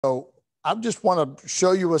So I just want to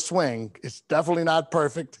show you a swing. It's definitely not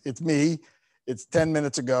perfect. It's me. It's 10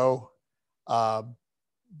 minutes ago.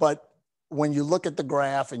 But when you look at the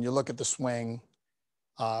graph and you look at the swing,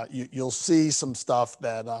 you'll see some stuff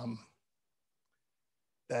that,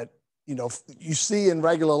 you see in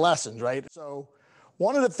regular lessons, right? So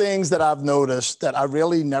one of the things that I've noticed that I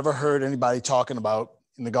really never heard anybody talking about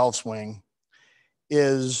in the golf swing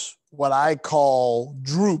is what I call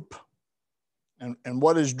droop. And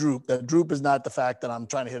what is droop? That droop is not the fact that I'm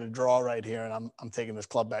trying to hit a draw right here and I'm taking this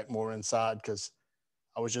club back more inside, because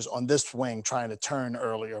I was just on this swing trying to turn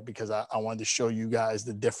earlier because I wanted to show you guys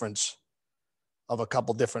the difference of a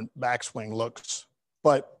couple different backswing looks.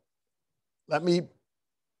 But let me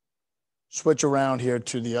switch around here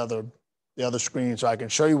to the other screen so I can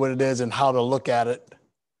show you what it is and how to look at it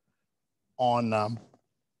on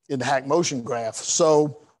in the HackMotion graph.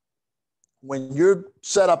 So when you're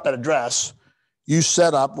set up at address, you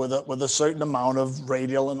set up with a certain amount of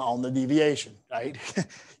radial and ulnar deviation, right?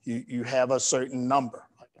 you have a certain number.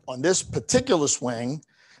 On this particular swing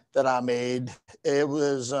that I made, it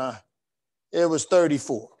was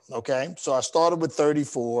 34. Okay, so I started with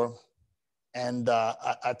 34, and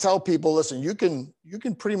I tell people, listen, you can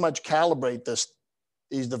pretty much calibrate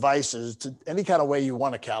these devices to any kind of way you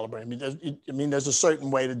want to calibrate. I mean, there's a certain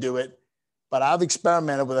way to do it, but I've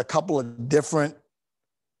experimented with a couple of different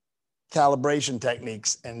calibration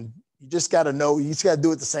techniques, and you just got to know, you just got to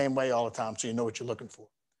do it the same way all the time so you know what you're looking for.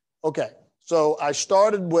 Okay, so I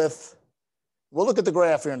started with, we'll look at the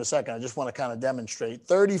graph here in a second. I just want to kind of demonstrate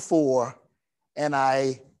 34, and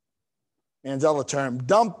I, Manzella term,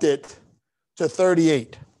 dumped it to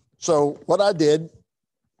 38. So what I did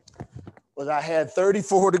was I had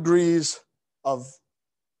 34 degrees of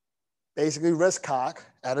basically wrist cock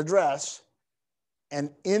at address. And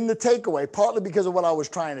in the takeaway, partly because of what I was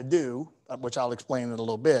trying to do, which I'll explain in a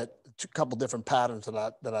little bit, a couple different patterns that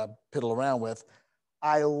I piddle around with,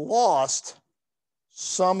 I lost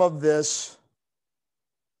some of this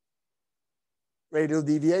radial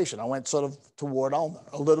deviation. I went sort of toward ulnar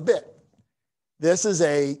a little bit. This is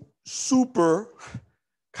a super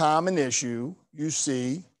common issue you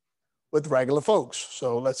see with regular folks.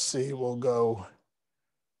 So let's see, we'll go,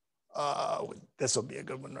 this will be a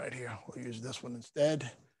good one right here. We'll use this one instead.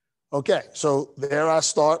 Okay, so there I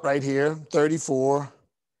start right here, 34,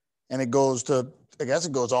 and it goes to, I guess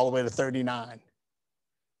it goes all the way to 39.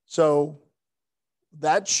 So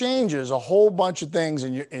that changes a whole bunch of things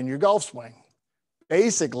in your golf swing.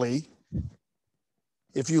 Basically,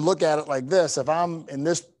 if you look at it like this, if I'm in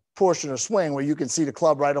this portion of swing where you can see the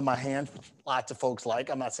club right on my hand, which lots of folks like,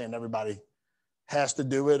 I'm not saying everybody has to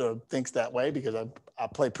do it or thinks that way, because I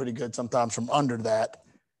play pretty good sometimes from under that.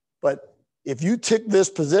 But if you took this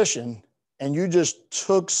position and you just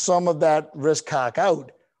took some of that wrist cock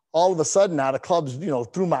out, all of a sudden now the club's,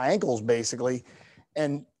 through my ankles basically.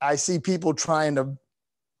 And I see people trying to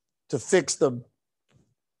fix the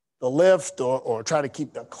lift or try to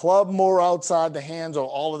keep the club more outside the hands or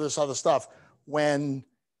all of this other stuff. When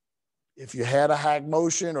if you had a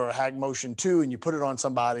HackMotion or a HackMotion 2 and you put it on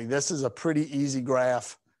somebody, this is a pretty easy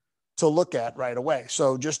graph to look at right away.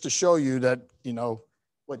 So just to show you that,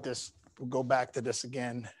 what this, we'll go back to this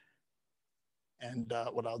again. And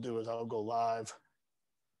what I'll do is I'll go live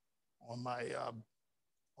on my,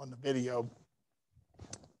 on the video,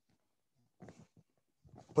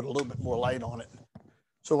 put a little bit more light on it.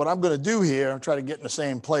 So what I'm going to do here, try to get in the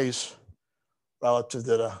same place relative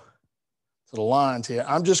to the lines here.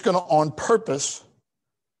 I'm just going to, on purpose,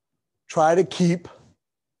 try to keep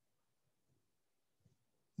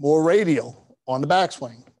more radial on the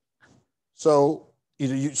backswing. So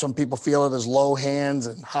some people feel it as low hands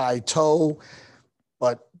and high toe,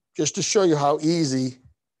 but just to show you how easy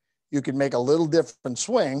you can make a little different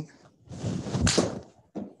swing.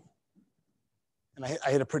 And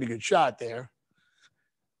I hit a pretty good shot there,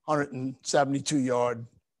 172-yard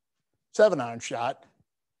 7-iron shot.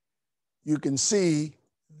 You can see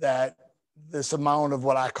that this amount of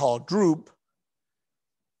what I call droop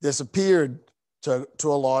disappeared to a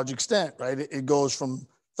large extent, right? It goes from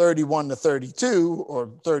 31 to 32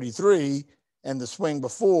 or 33, and the swing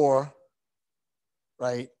before,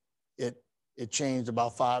 right, it changed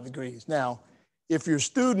about 5 degrees. Now, if your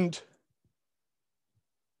student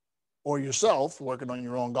or yourself working on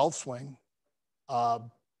your own golf swing,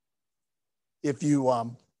 if you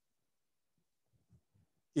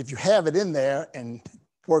have it in there and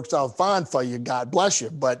works out fine for you, God bless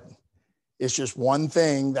you. But it's just one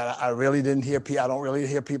thing that I really didn't hear. I don't really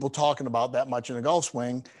hear people talking about that much in a golf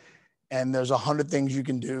swing. And there's 100 things you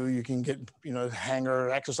can do. You can get, hanger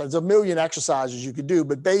exercise. There's a million exercises you could do.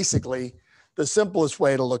 But basically, the simplest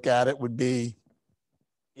way to look at it would be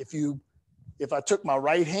if I took my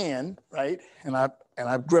right hand, right, and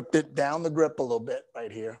I gripped it down the grip a little bit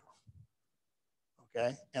right here,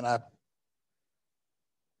 okay, and I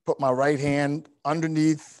put my right hand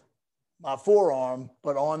underneath my forearm,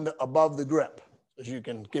 but above the grip, as you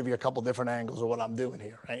can give you a couple different angles of what I'm doing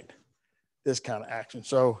here, right? This kind of action.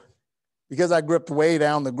 So because I gripped way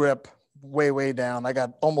down the grip, way down, I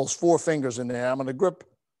got almost 4 fingers in there. I'm going to grip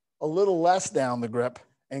a little less down the grip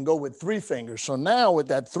and go with 3 fingers. So now with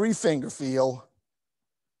that 3-finger feel,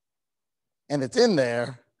 and it's in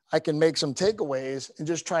there, I can make some takeaways and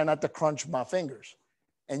just try not to crunch my fingers.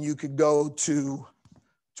 And you could go to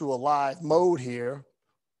a live mode here.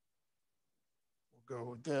 We'll go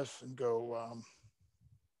with this and go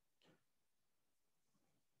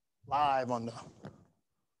live on the,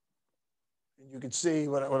 and you can see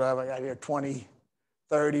what I got here, 20,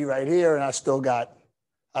 30 right here, and I still got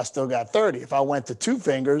 30. If I went to 2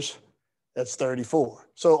 fingers, that's 34.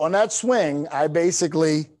 So on that swing, I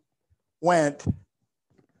basically went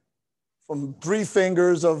from 3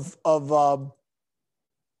 fingers of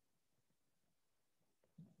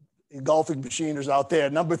golfing machiners out there,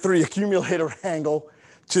 number 3 accumulator angle,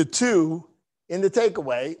 to 2 in the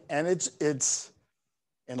takeaway. And it's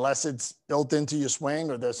unless it's built into your swing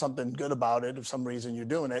or there's something good about it, if some reason you're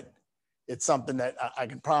doing it, it's something that I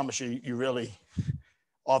can promise you really,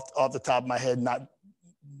 off the top of my head, not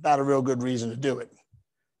a real good reason to do it.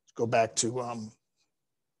 Let's go back to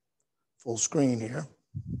full screen here.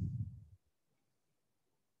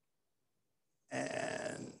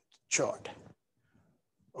 And chart.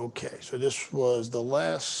 Okay, so this was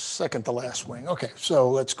the second to last swing. Okay, so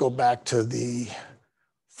let's go back to the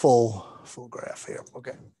full graph here.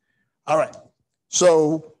 Okay, all right.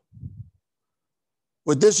 So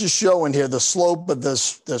what this is showing here, the slope of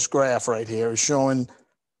this graph right here is showing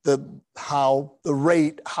how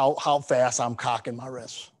fast I'm cocking my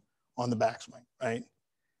wrists on the backswing, right?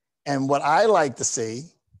 And what I like to see,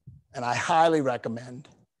 and I highly recommend,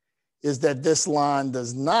 is that this line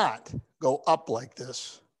does not go up like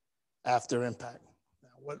this after impact.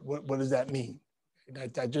 Now, what does that mean?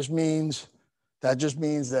 That just means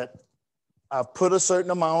that I've put a certain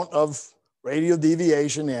amount of radial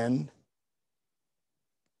deviation in.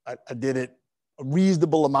 I did it a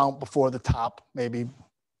reasonable amount before the top, maybe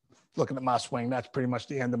looking at my swing, that's pretty much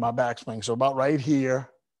the end of my backswing. So about right here,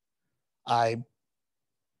 I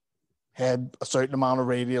had a certain amount of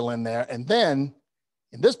radial in there. And then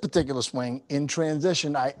in this particular swing, in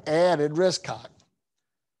transition, I added wrist cock,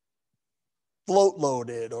 float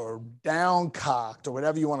loaded or down cocked or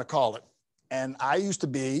whatever you want to call it. And I used to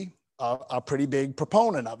be a pretty big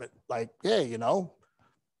proponent of it. Like, yeah, you know,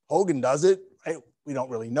 Hogan does it, right? We don't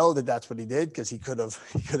really know that that's what he did because he could have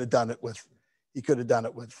done it with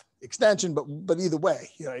extension, but either way,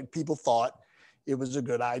 you know, people thought it was a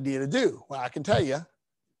good idea to do. Well, I can tell you,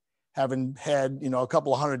 having had, you know, a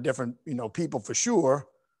couple of hundred different, you know, people for sure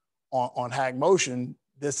on HackMotion,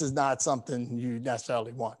 this is not something you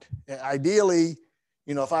necessarily want. Ideally,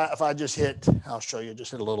 you know, if I just hit, I'll show you,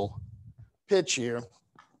 just hit a little pitch here,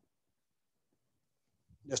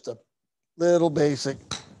 just a little basic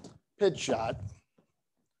pitch shot,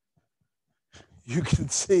 you can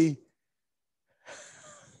see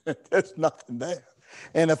there's nothing there.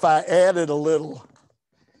 And if I just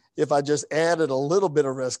added a little bit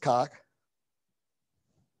of wrist cock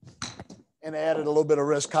and added a little bit of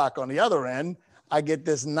wrist cock on the other end, I get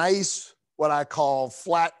this nice, what I call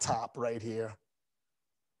flat top right here.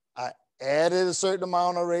 I added a certain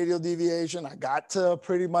amount of radial deviation. I got to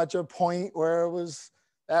pretty much a point where it was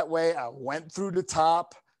that way. I went through the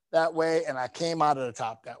top that way and I came out of the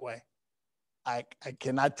top that way. I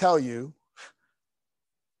cannot tell you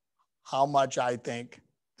how much I think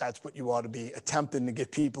that's what you ought to be attempting to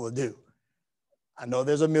get people to do. I know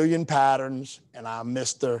there's a million patterns and I'm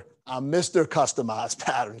Mr. Customized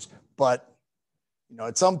patterns, but you know,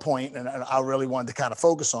 at some point, and I really wanted to kind of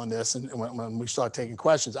focus on this, and when we start taking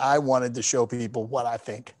questions, I wanted to show people what I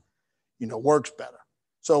think, you know, works better.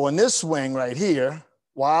 So in this swing right here,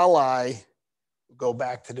 while I go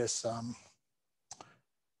back to this,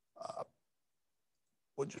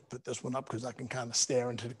 we'll just put this one up because I can kind of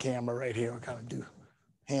stare into the camera right here and kind of do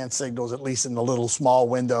hand signals, at least in the little small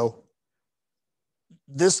window.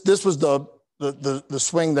 This was the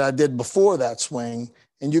swing that I did before that swing.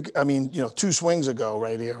 And I mean, you know, 2 swings ago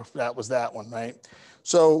right here, that was that one, right?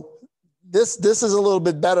 So this is a little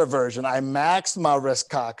bit better version. I maxed my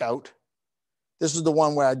wrist cock out. This is the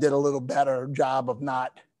one where I did a little better job of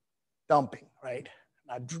not dumping, right?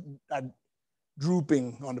 Not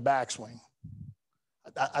drooping on the backswing.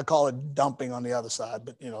 I call it dumping on the other side,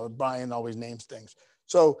 but Brian always names things.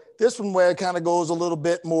 So this one where it kind of goes a little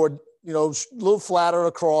bit more, a little flatter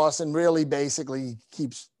across and really basically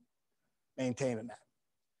keeps maintaining that.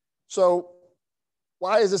 So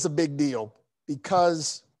why is this a big deal?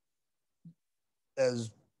 Because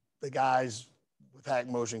as the guys with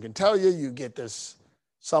HackMotion can tell you, you get this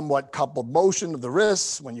somewhat coupled motion of the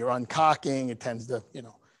wrists. When you're uncocking, it tends to,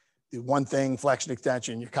 do one thing, flexion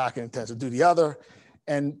extension, you're cocking, it tends to do the other.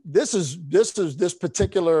 And this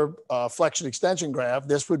particular flexion extension graph,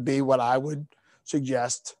 this would be what I would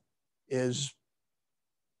suggest is,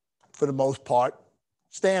 for the most part,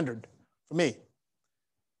 standard for me.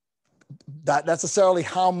 Not necessarily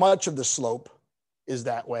how much of the slope is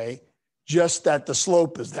that way, just that the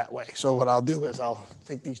slope is that way. So what I'll do is I'll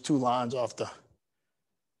take these two lines off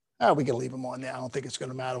we can leave them on there. I don't think it's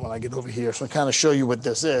going to matter when I get over here. So I kind of show you what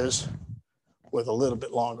this is with a little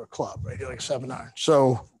bit longer club, right here, like 7-iron.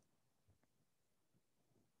 So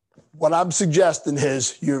what I'm suggesting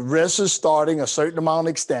is your wrist is starting a certain amount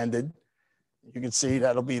extended. You can see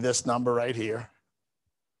that'll be this number right here.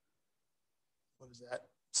 What is that?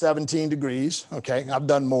 17 degrees. Okay, I've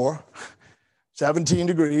done more. 17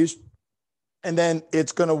 degrees. And then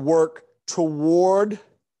it's going to work toward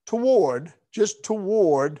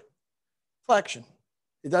flexion.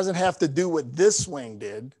 It doesn't have to do what this swing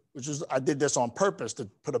did, which is, I did this on purpose to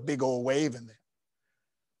put a big old wave in there.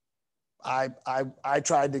 I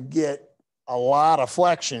tried to get a lot of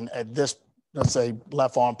flexion at this, let's say,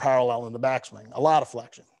 left arm parallel in the backswing, a lot of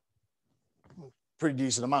flexion, pretty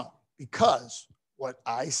decent amount, because what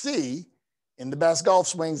I see in the best golf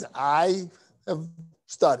swings I have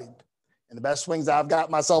studied and the best swings I've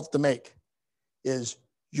got myself to make is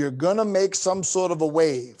you're going to make some sort of a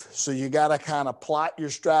wave. So you got to kind of plot your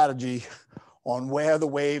strategy on where the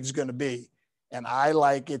wave's going to be. And I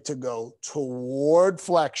like it to go toward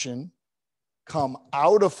flexion, come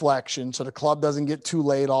out of flexion so the club doesn't get too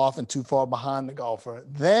laid off and too far behind the golfer.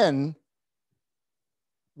 Then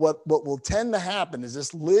what will tend to happen is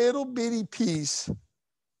this little bitty piece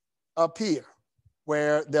up here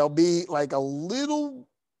where there'll be like a little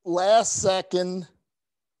last second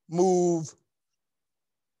move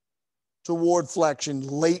toward flexion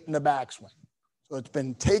late in the backswing. So it's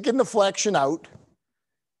been taking the flexion out.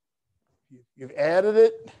 You've added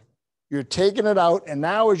it, you're taking it out, and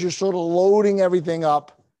now as you're sort of loading everything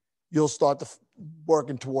up, you'll start to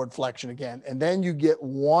working toward flexion again. And then you get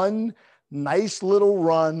one nice little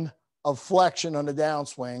run of flexion on the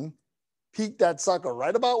downswing, peak that sucker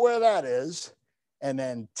right about where that is, and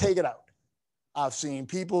then take it out. I've seen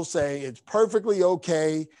people say it's perfectly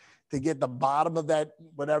okay to get the bottom of that,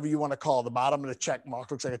 whatever you want to call it, the bottom of the check mark,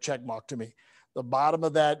 looks like a check mark to me. The bottom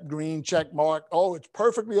of that green check mark, oh, it's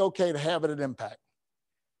perfectly okay to have it at impact.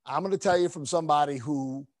 I'm going to tell you from somebody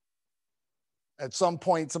who, at some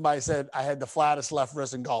point, somebody said, I had the flattest left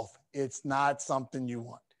wrist in golf. It's not something you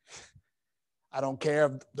want. I don't care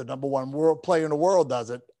if the #1 world player in the world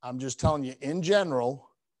does it. I'm just telling you, in general,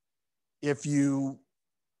 if you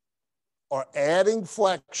are adding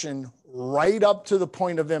flexion right up to the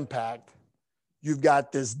point of impact, you've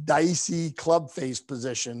got this dicey club face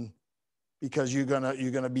position because you're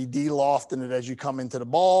gonna be de-lofting it as you come into the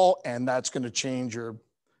ball, and that's gonna change your,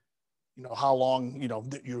 how long,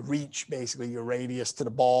 your reach, basically your radius to the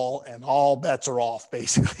ball, and all bets are off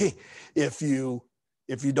basically if you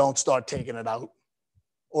don't start taking it out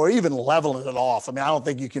or even leveling it off. I mean, I don't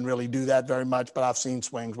think you can really do that very much, but I've seen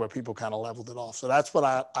swings where people kind of leveled it off. So that's what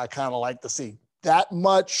I kind of like to see. That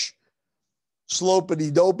much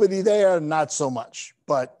slopity-dopity there, not so much.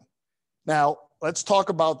 But now let's talk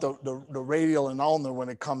about the radial and ulnar when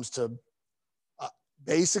it comes to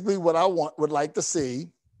basically what I would like to see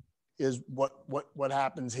is what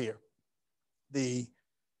happens here. The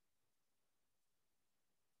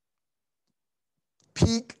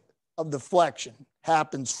peak of the flexion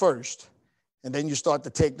happens first, and then you start to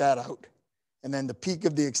take that out. And then the peak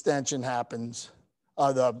of the extension happens,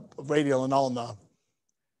 the radial and ulnar.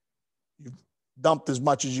 You've dumped as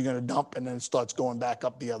much as you're going to dump, and then it starts going back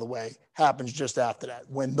up the other way. Happens just after that.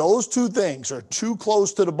 When those two things are too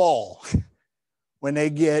close to the ball, when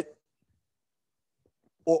they get,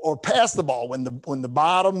 or past the ball, when the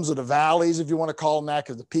bottoms or the valleys, if you want to call them that,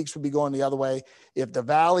 because the peaks would be going the other way. If the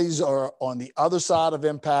valleys are on the other side of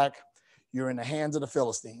impact, you're in the hands of the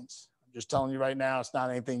Philistines. I'm just telling you right now, it's not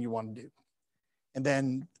anything you want to do. And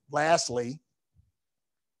then lastly,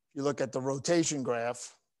 if you look at the rotation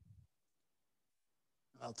graph,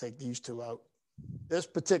 I'll take these two out. This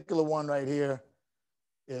particular one right here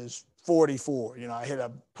is 44. I hit a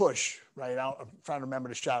push right out. I'm trying to remember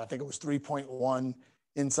the shot. I think it was 3.1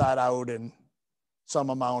 inside out and some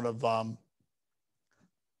amount of,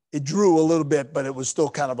 it drew a little bit, but it was still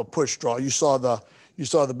kind of a push draw. You saw the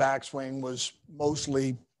backswing was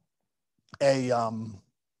mostly a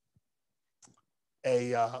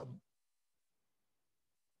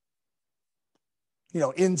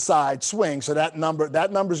inside swing. So that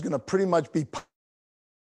number is going to pretty much be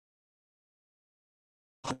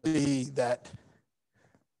that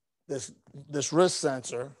this wrist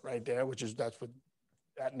sensor right there, that's what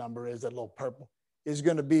that number is, that little purple, is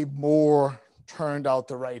going to be more turned out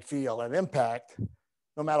to right field at impact,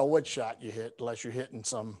 no matter what shot you hit, unless you're hitting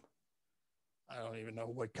some, I don't even know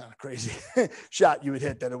what kind of crazy shot you would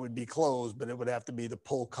hit that it would be closed, but it would have to be the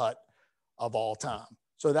pull cut of all time.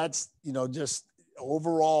 So that's, just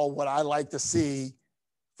overall what I like to see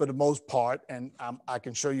for the most part. And I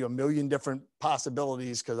can show you a million different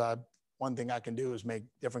possibilities because one thing I can do is make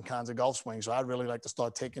different kinds of golf swings. So I'd really like to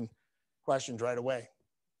start taking questions right away.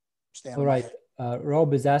 All right.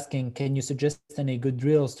 Rob is asking, can you suggest any good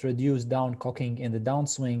drills to reduce down cocking in the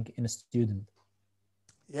downswing in a student?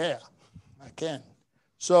 Yeah, I can.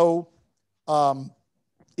 So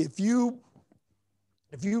if you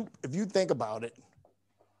think about it,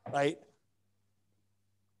 right,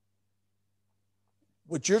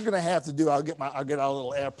 what you're going to have to do, I'll get our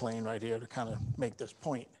little airplane right here to kind of make this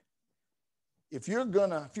point. If you have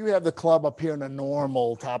the club up here in a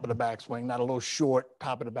normal top of the backswing, not a little short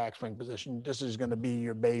top of the backswing position, this is going to be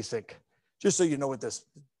your basic, just so you know with this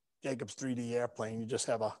Jacobs 3D airplane, you just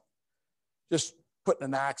putting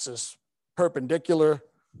an axis perpendicular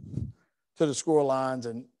to the score lines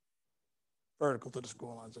and vertical to the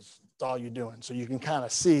score lines. That's all you're doing. So you can kind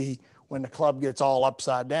of see when the club gets all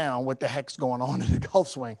upside down, what the heck's going on in the golf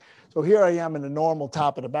swing. So here I am in the normal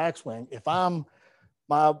top of the backswing. If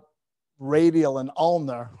my radial and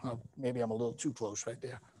ulnar, maybe I'm a little too close right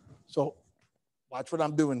there. So watch what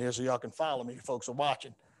I'm doing here so y'all can follow me, folks are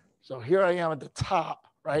watching. So here I am at the top,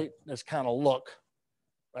 right? This kind of look,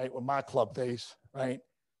 right, with my club face, right?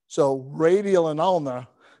 So radial and ulnar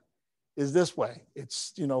is this way.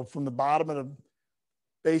 It's, from the bottom of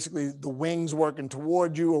basically the wings working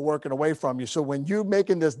toward you or working away from you. So when you're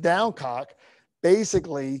making this down cock,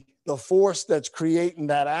 basically the force that's creating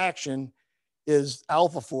that action is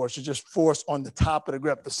alpha force. It's just force on the top of the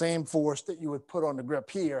grip, the same force that you would put on the grip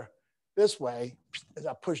here this way. As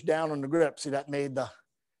I push down on the grip, see that made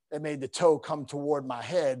the toe come toward my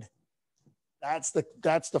head. That's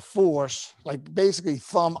the force, like basically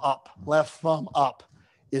thumb up, left thumb up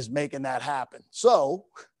is making that happen. So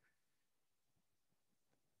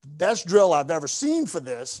the best drill I've ever seen for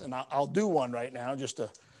this, and I'll do one right now just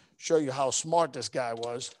to show you how smart this guy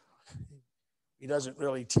was. He doesn't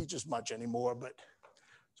really teach us much anymore, but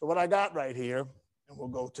so what I got right here, and we'll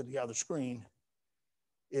go to the other screen,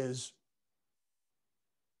 is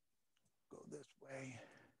go this way.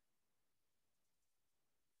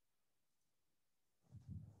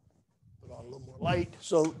 Put on a little more light.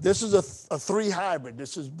 So this is a 3 hybrid.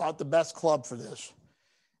 This is about the best club for this.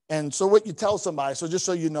 And so what you tell somebody, so just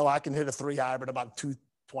so you know, I can hit a 3 hybrid about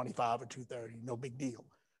 225 or 230, no big deal,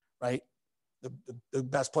 right? The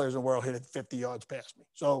best players in the world hit it 50 yards past me.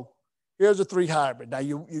 So here's a 3 hybrid. Now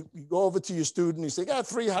you go over to your student, you say, got a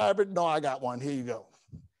 3 hybrid? No, I got one. Here you go.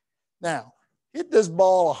 Now, hit this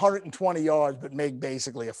ball 120 yards, but make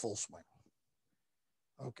basically a full swing.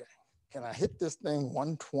 Okay. Can I hit this thing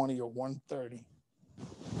 120 or 130?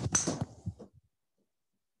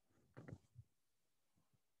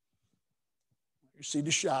 You see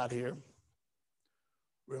the shot here,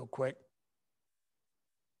 real quick.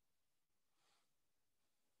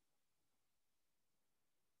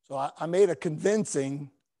 So I made a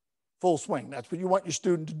convincing full swing. That's what you want your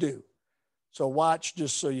student to do. So watch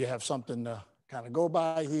just so you have something to kind of go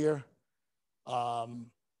by here.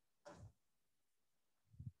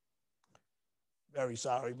 Very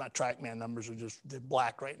sorry, my TrackMan numbers are they're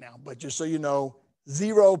black right now. But just so you know,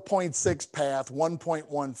 0.6 path,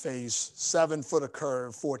 1.1 face, 7 foot of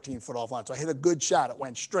curve, 14 foot offline. So I hit a good shot. It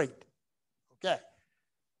went straight. Okay.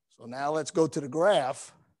 So now let's go to the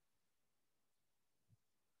graph.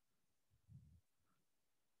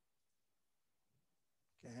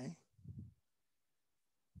 Okay. And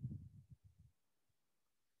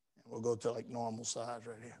we'll go to like normal size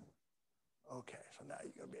right here. Okay. So now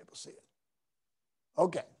you're going to be able to see it.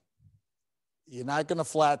 Okay. You're not going to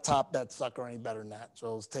flat top that sucker any better than that.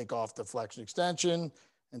 So let's take off the flexion extension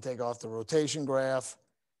and take off the rotation graph.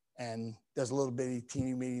 And there's a little bitty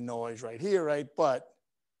teeny weeny noise right here, right? But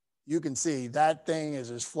you can see that thing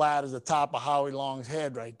is as flat as the top of Howie Long's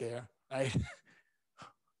head right there, right?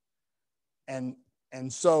 And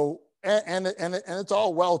so And it's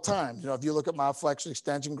all well timed. You know, if you look at my flexion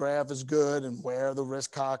extension graph is good, and where the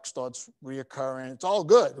wrist cock starts reoccurring, it's all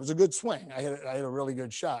good. It was a good swing. I hit a really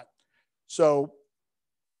good shot. So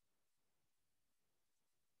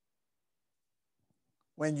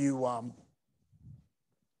when you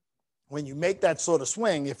make that sort of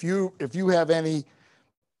swing, if you have any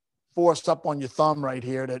force up on your thumb right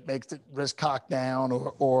here that makes it wrist cock down,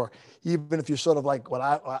 or even if you're sort of like what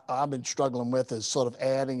I've been struggling with is sort of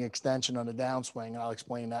adding extension on the downswing, and I'll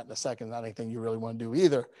explain that in a second, not anything you really want to do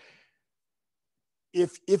either.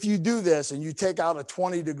 If you do this and you take out a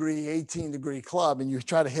 20 degree, 18 degree club and you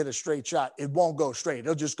try to hit a straight shot, it won't go straight.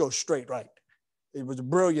 It'll just go straight right. It was a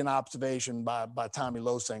brilliant observation by Tommy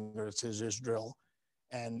Losinger. It's his drill.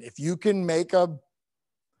 And if you can make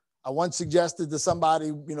I once suggested to somebody,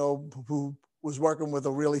 you know, who was working with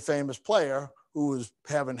a really famous player who was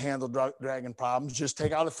having handle dragging problems, just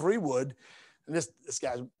take out a 3-wood, and this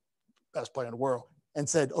guy's best player in the world, and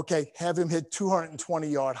said, okay, have him hit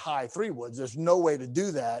 220-yard high 3-woods. There's no way to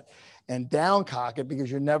do that and down cock it,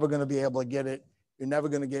 because you're never going to be able to get it. You're never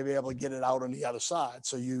going to be able to get it out on the other side.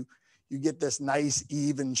 So you get this nice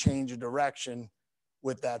even change of direction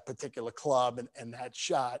with that particular club and that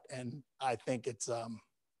shot. And I think it's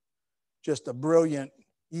just a brilliant,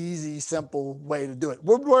 easy, simple way to do it.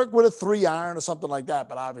 We'll work with a 3-iron or something like that,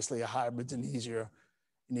 but obviously a hybrid's an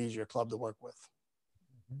easier club to work with.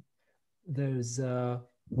 There's a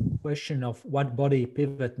question of what body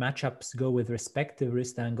pivot matchups go with respective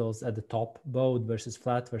wrist angles at the top, bowed versus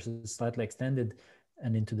flat versus slightly extended,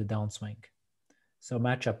 and into the downswing. So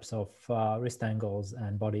matchups of wrist angles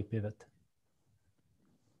and body pivot.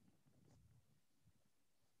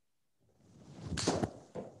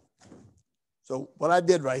 So what I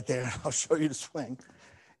did right there, I'll show you the swing,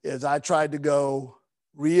 is I tried to go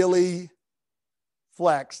really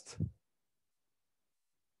flexed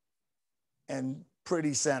and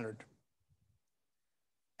pretty centered.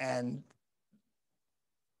 And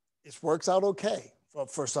it works out okay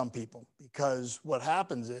for some people, because what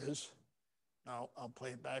happens is, I'll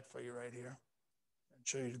play it back for you right here and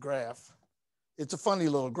show you the graph. It's a funny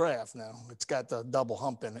little graph now. It's got the double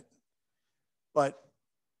hump in it. But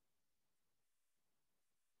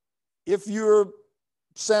if you're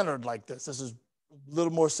centered like this is a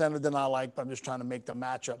little more centered than I like, but I'm just trying to make the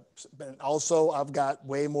matchup. And also, I've got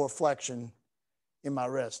way more flexion in my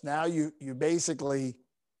wrist. Now you basically,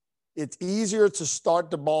 it's easier to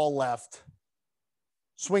start the ball left,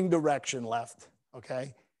 swing direction left,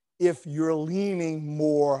 okay, if you're leaning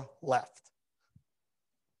more left.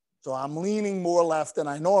 So I'm leaning more left than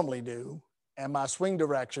I normally do, and my swing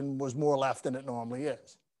direction was more left than it normally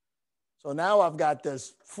is. So now I've got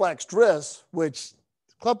this flexed wrist, which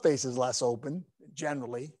club face is less open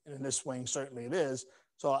generally, and in this swing, certainly it is.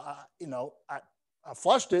 So, I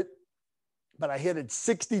flushed it, but I hit it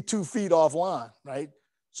 62 feet offline, right?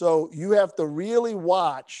 So you have to really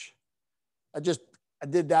watch. I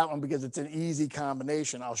did that one because it's an easy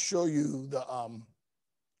combination. I'll show you the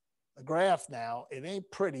graph now. It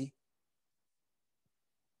ain't pretty.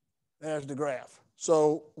 There's the graph.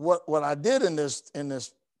 So what I did in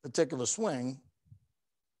this particular swing,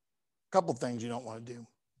 a couple things you don't want to do.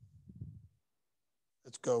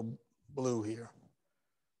 Let's go blue here.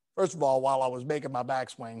 First of all, while I was making my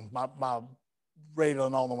backswing, my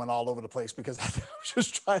radar only went all over the place, because I was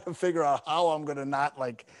just trying to figure out how I'm going to not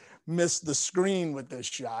like miss the screen with this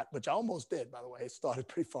shot, which I almost did, by the way. It started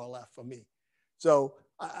pretty far left for me. So,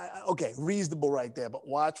 okay, reasonable right there, but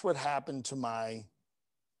watch what happened to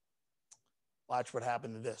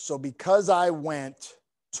this. So because I went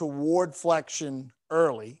toward flexion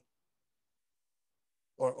early,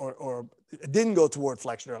 or didn't go toward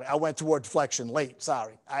flexion early. I went toward flexion late,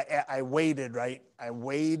 sorry. I waited, right? I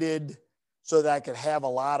waited so that I could have a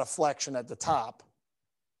lot of flexion at the top.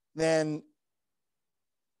 Then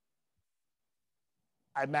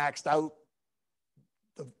I maxed out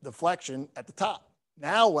the flexion at the top.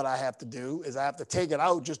 Now what I have to do is I have to take it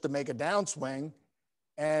out just to make a downswing,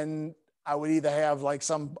 and I would either have like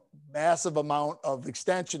some massive amount of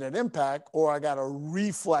extension at impact, or I got to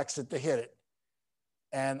reflex it to hit it.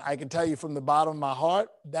 And I can tell you from the bottom of my heart,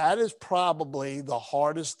 that is probably the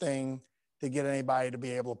hardest thing to get anybody to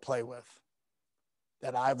be able to play with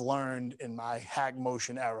that I've learned in my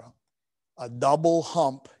HackMotion era. A double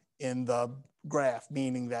hump in the graph,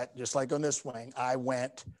 meaning that just like on this swing, I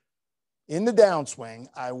went in the downswing,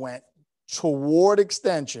 I went toward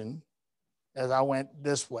extension as I went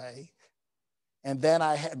this way. And then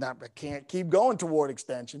I can't keep going toward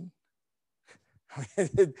extension.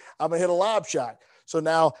 I'm gonna hit a lob shot. So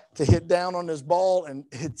now to hit down on this ball and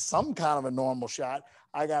hit some kind of a normal shot,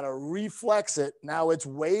 I got to reflex it. Now it's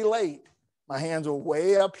way late. My hands are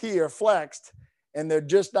way up here flexed, and they're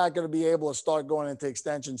just not going to be able to start going into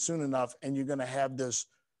extension soon enough. And you're going to have this,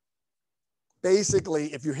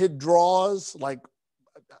 basically, if you hit draws, like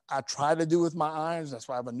I try to do with my irons, that's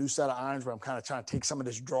why I have a new set of irons where I'm kind of trying to take some of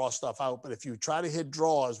this draw stuff out. But if you try to hit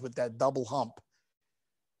draws with that double hump,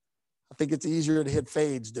 I think it's easier to hit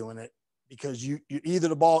fades doing it, because you either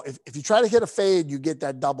the ball, if you try to hit a fade, you get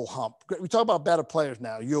that double hump. We talk about better players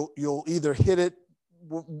now. You'll either hit it,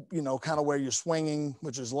 kind of where you're swinging,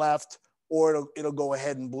 which is left, or it'll go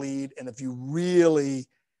ahead and bleed. And if you really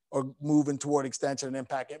are moving toward extension and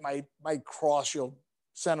impact, it might cross your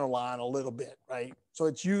center line a little bit, right? So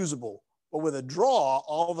it's usable. But with a draw,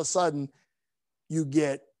 all of a sudden you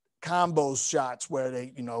get combo shots where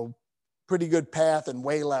they, pretty good path and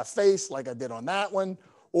way left face, like I did on that one,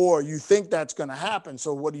 or you think that's going to happen.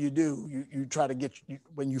 So what do? You try to get,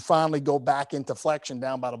 when you finally go back into flexion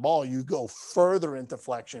down by the ball, you go further into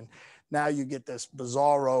flexion. Now you get this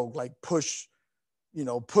bizarro like push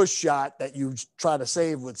shot that you try to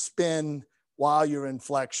save with spin while you're in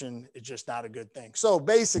flexion. It's just not a good thing. So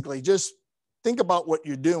basically just think about what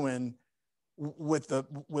you're doing with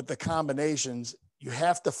the combinations. You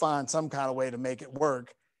have to find some kind of way to make it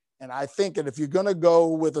work. And I think that if you're going to go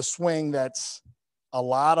with a swing that's a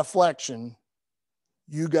lot of flexion,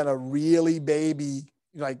 you got to really there's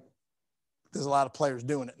a lot of players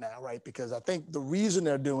doing it now, right? Because I think the reason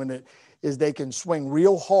they're doing it is they can swing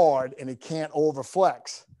real hard and it can't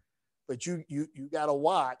overflex. But you got to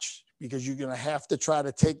watch, because you're going to have to try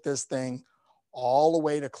to take this thing all the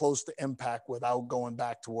way to close to impact without going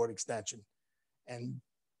back toward extension. And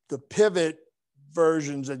the pivot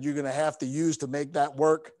versions that you're going to have to use to make that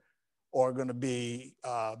work are going to be,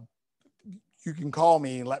 you can call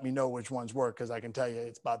me and let me know which ones work, because I can tell you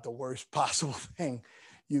it's about the worst possible thing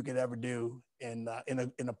you could ever do in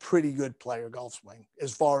a pretty good player golf swing,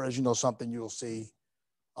 as far as, something you'll see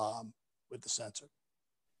with the sensor.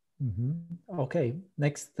 Mm-hmm. Okay.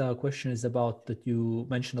 Next question is about that you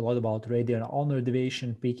mentioned a lot about radial ulnar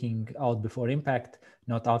deviation peaking out before impact,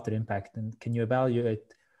 not after impact. And can you evaluate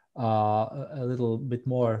a little bit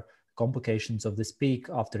more complications of this peak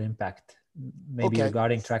after impact, maybe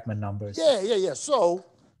regarding TrackMan numbers? Yeah. So,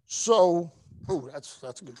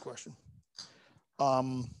 that's a good question. Let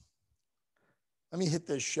me hit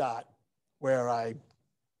this shot where I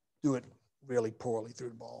do it really poorly through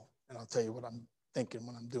the ball, and I'll tell you what I'm thinking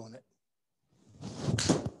when I'm doing it.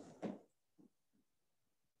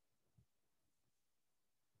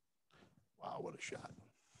 Wow, what a shot.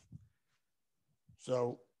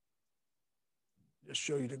 So just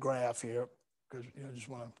show you the graph here, because I just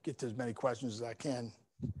want to get to as many questions as I can.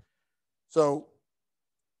 So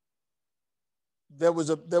there was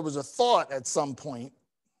a thought at some point.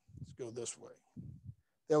 Let's go this way.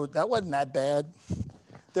 That wasn't that bad.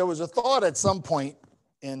 There was a thought at some point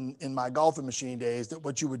in my golfing machine days that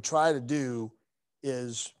what you would try to do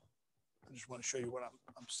is, I just want to show you what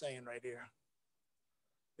I'm saying right here,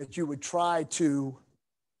 that you would try to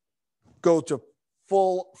go to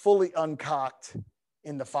fully uncocked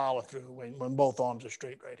in the follow through when both arms are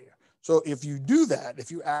straight right here. So if you do that, if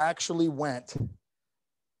you actually went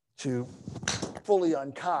to fully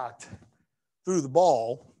uncocked through the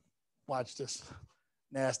ball, watch this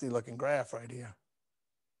nasty looking graph right here.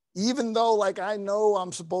 Even though, like, I know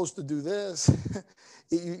I'm supposed to do this,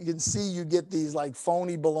 you can see you get these like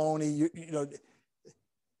phony baloney. You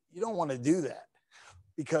don't want to do that,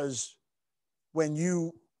 because when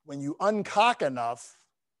you uncock enough,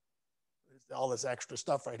 all this extra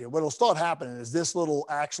stuff right here, what'll start happening is this little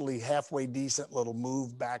actually halfway decent little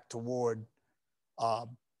move back toward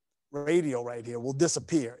radial right here will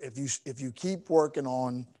disappear if you keep working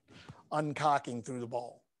on uncocking through the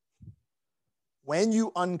ball. When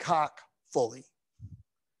you uncock fully,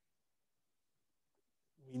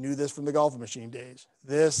 we knew this from the golfing machine days,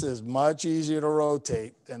 this is much easier to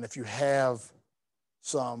rotate than if you have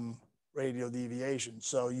some radial deviation.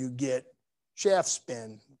 So you get shaft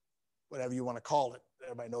spin, whatever you want to call it.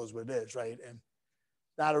 Everybody knows what it is, right? And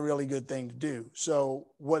not a really good thing to do. So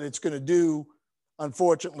what it's going to do,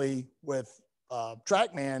 unfortunately, with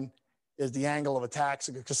TrackMan is the angle of attack,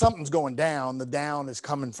 because something's going down. The down is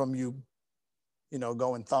coming from you,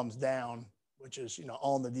 going thumbs down, which is,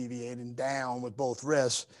 on the deviating down with both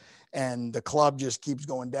wrists. And the club just keeps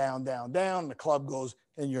going down, down, down. The club goes,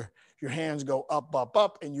 and your hands go up, up,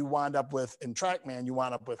 up. And you wind up with, in TrackMan, you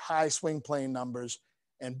wind up with high swing plane numbers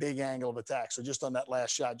and big angle of attack. So just on that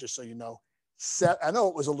last shot, just so you know, I know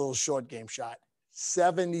it was a little short game shot,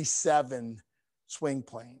 77 swing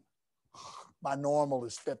plane. my normal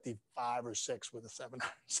is 55 or 6 with a 7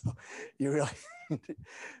 iron. So you really,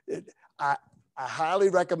 I highly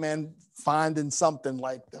recommend finding something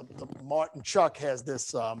like the Martin Chuck has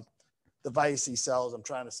this device he sells. I'm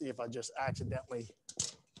trying to see if I just accidentally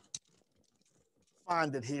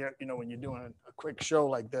find it here. You know, when you're doing a quick show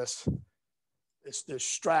like this, it's this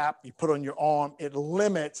strap you put on your arm. It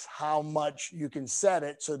limits how much you can set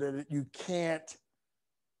it so that you can't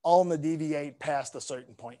only deviate past a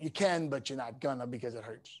certain point. You can, but you're not gonna because it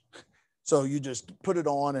hurts. So you just put it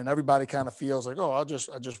on and everybody kind of feels like, oh, I just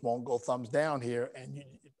won't go thumbs down here. And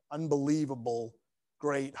unbelievable,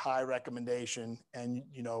 great, high recommendation. And,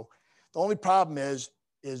 you know, the only problem is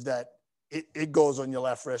that it goes on your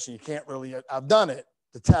left wrist and you can't really, I've done it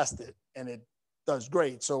to test it and it does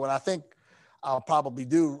great. So what I think I'll probably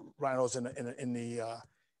do, Rhinos, in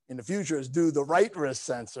the future is do the right wrist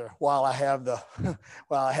sensor while I have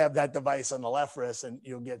that device on the left wrist, and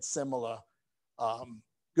you'll get similar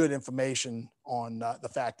good information on the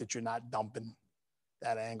fact that you're not dumping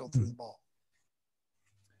that angle through the ball.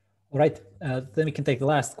 All right, then we can take the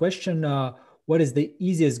last question. What is the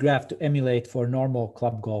easiest graph to emulate for a normal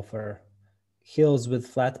club golfer? Hills with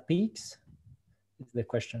flat peaks is the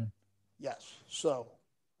question. Yes, so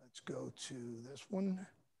let's go to this one.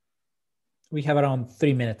 We have around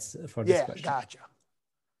 3 minutes for this question. Yeah, gotcha.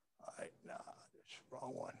 All right, no, that's the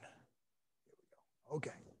wrong one. Here we go.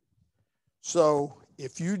 Okay. So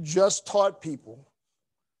if you just taught people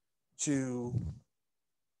to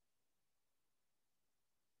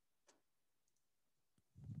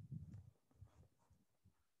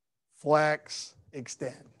flex,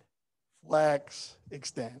 extend,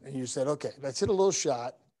 and you said, okay, let's hit a little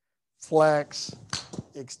shot, flex,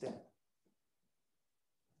 extend.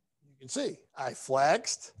 You can see I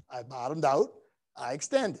flexed, I bottomed out, I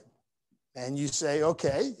extended. And you say,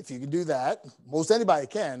 okay, if you can do that, most anybody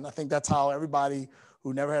can. I think that's how everybody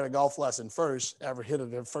who never had a golf lesson first ever hit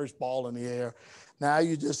their first ball in the air. Now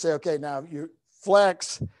you just say, okay, now you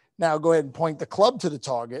flex. Now go ahead and point the club to the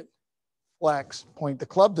target. Flex, point the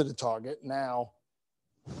club to the target. Now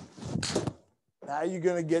you're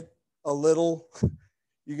going to get a little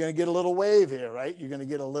wave here, right? You're going to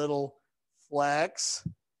get a little flex,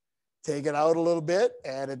 take it out a little bit,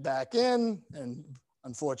 add it back in, and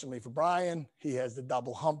unfortunately for Brian, he has the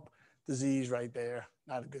double hump disease right there.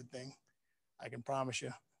 Not a good thing, I can promise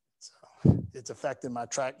you. It's affecting my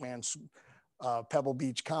TrackMan Pebble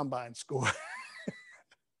Beach Combine score.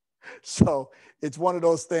 So it's one of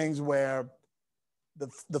those things where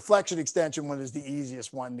the flexion extension one is the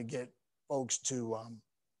easiest one to get folks to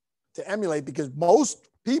emulate, because most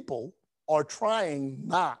people are trying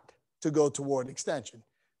not to go toward extension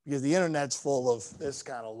because the internet's full of this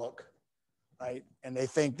kind of look. Right? And they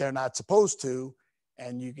think they're not supposed to.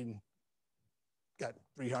 And you can got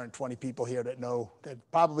 320 people here that know that's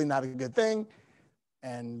probably not a good thing.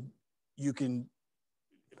 And you can,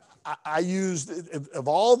 I used, of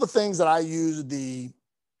all the things that I use the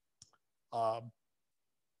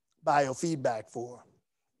biofeedback for,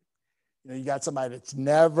 you know, you got somebody that's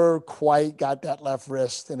never quite got that left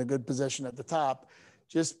wrist in a good position at the top.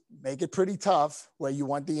 Just make it pretty tough where you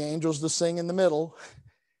want the angels to sing in the middle.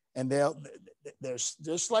 And there's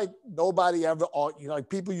just like nobody ever, you know, like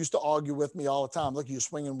people used to argue with me all the time. Look, you're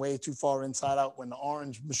swinging way too far inside out. When the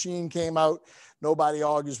orange machine came out, nobody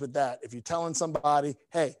argues with that. If you're telling somebody,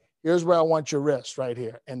 hey, here's where I want your wrist right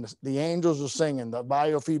here, and the angels are singing, the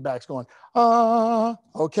biofeedback's going,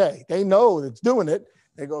 okay, they know it's doing it.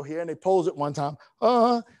 They go here and they pose it one time,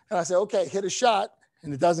 and I say, okay, hit a shot.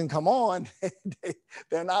 And it doesn't come on,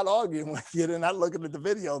 they're not arguing with you. They're not looking at the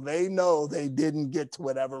video. They know they didn't get to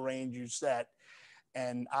whatever range you set.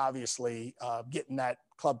 And obviously, getting that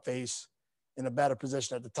club face in a better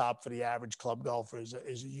position at the top for the average club golfer is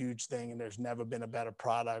a huge thing. And there's never been a better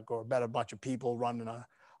product or a better bunch of people running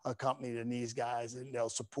a company than these guys, and they'll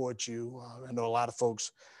support you. I know a lot of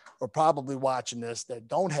folks are probably watching this that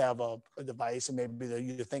don't have a device, and maybe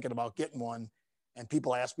you're thinking about getting one. And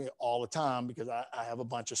people ask me all the time, because I have a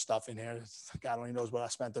bunch of stuff in here. God only knows what I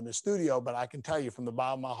spent in the studio, but I can tell you from the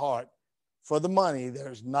bottom of my heart, for the money,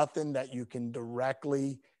 there's nothing that you can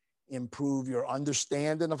directly improve your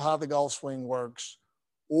understanding of how the golf swing works,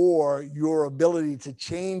 or your ability to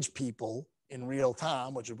change people in real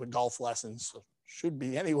time, which is what golf lessons should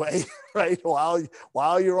be anyway, right?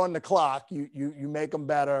 While you're on the clock, you make them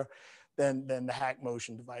better than the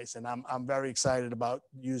HackMotion device. And I'm very excited about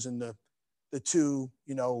using the two,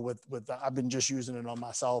 you know, with I've been just using it on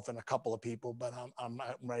myself and a couple of people, but I'm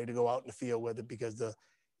ready to go out in the field with it, because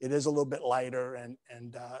it is a little bit lighter, and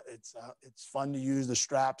it's fun to use. The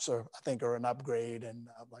straps I think are an upgrade. And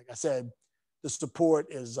like I said, the support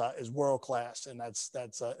is world class, and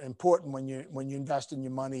that's important when you invest in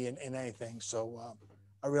your money in anything. So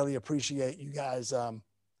I really appreciate you guys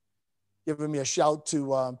giving me a shout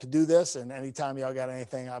to do this. And anytime y'all got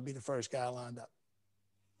anything, I'll be the first guy lined up.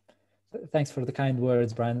 Thanks for the kind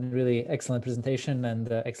words, Brian. Really excellent presentation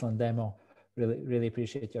and excellent demo. Really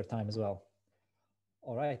appreciate your time as well.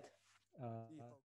 All right.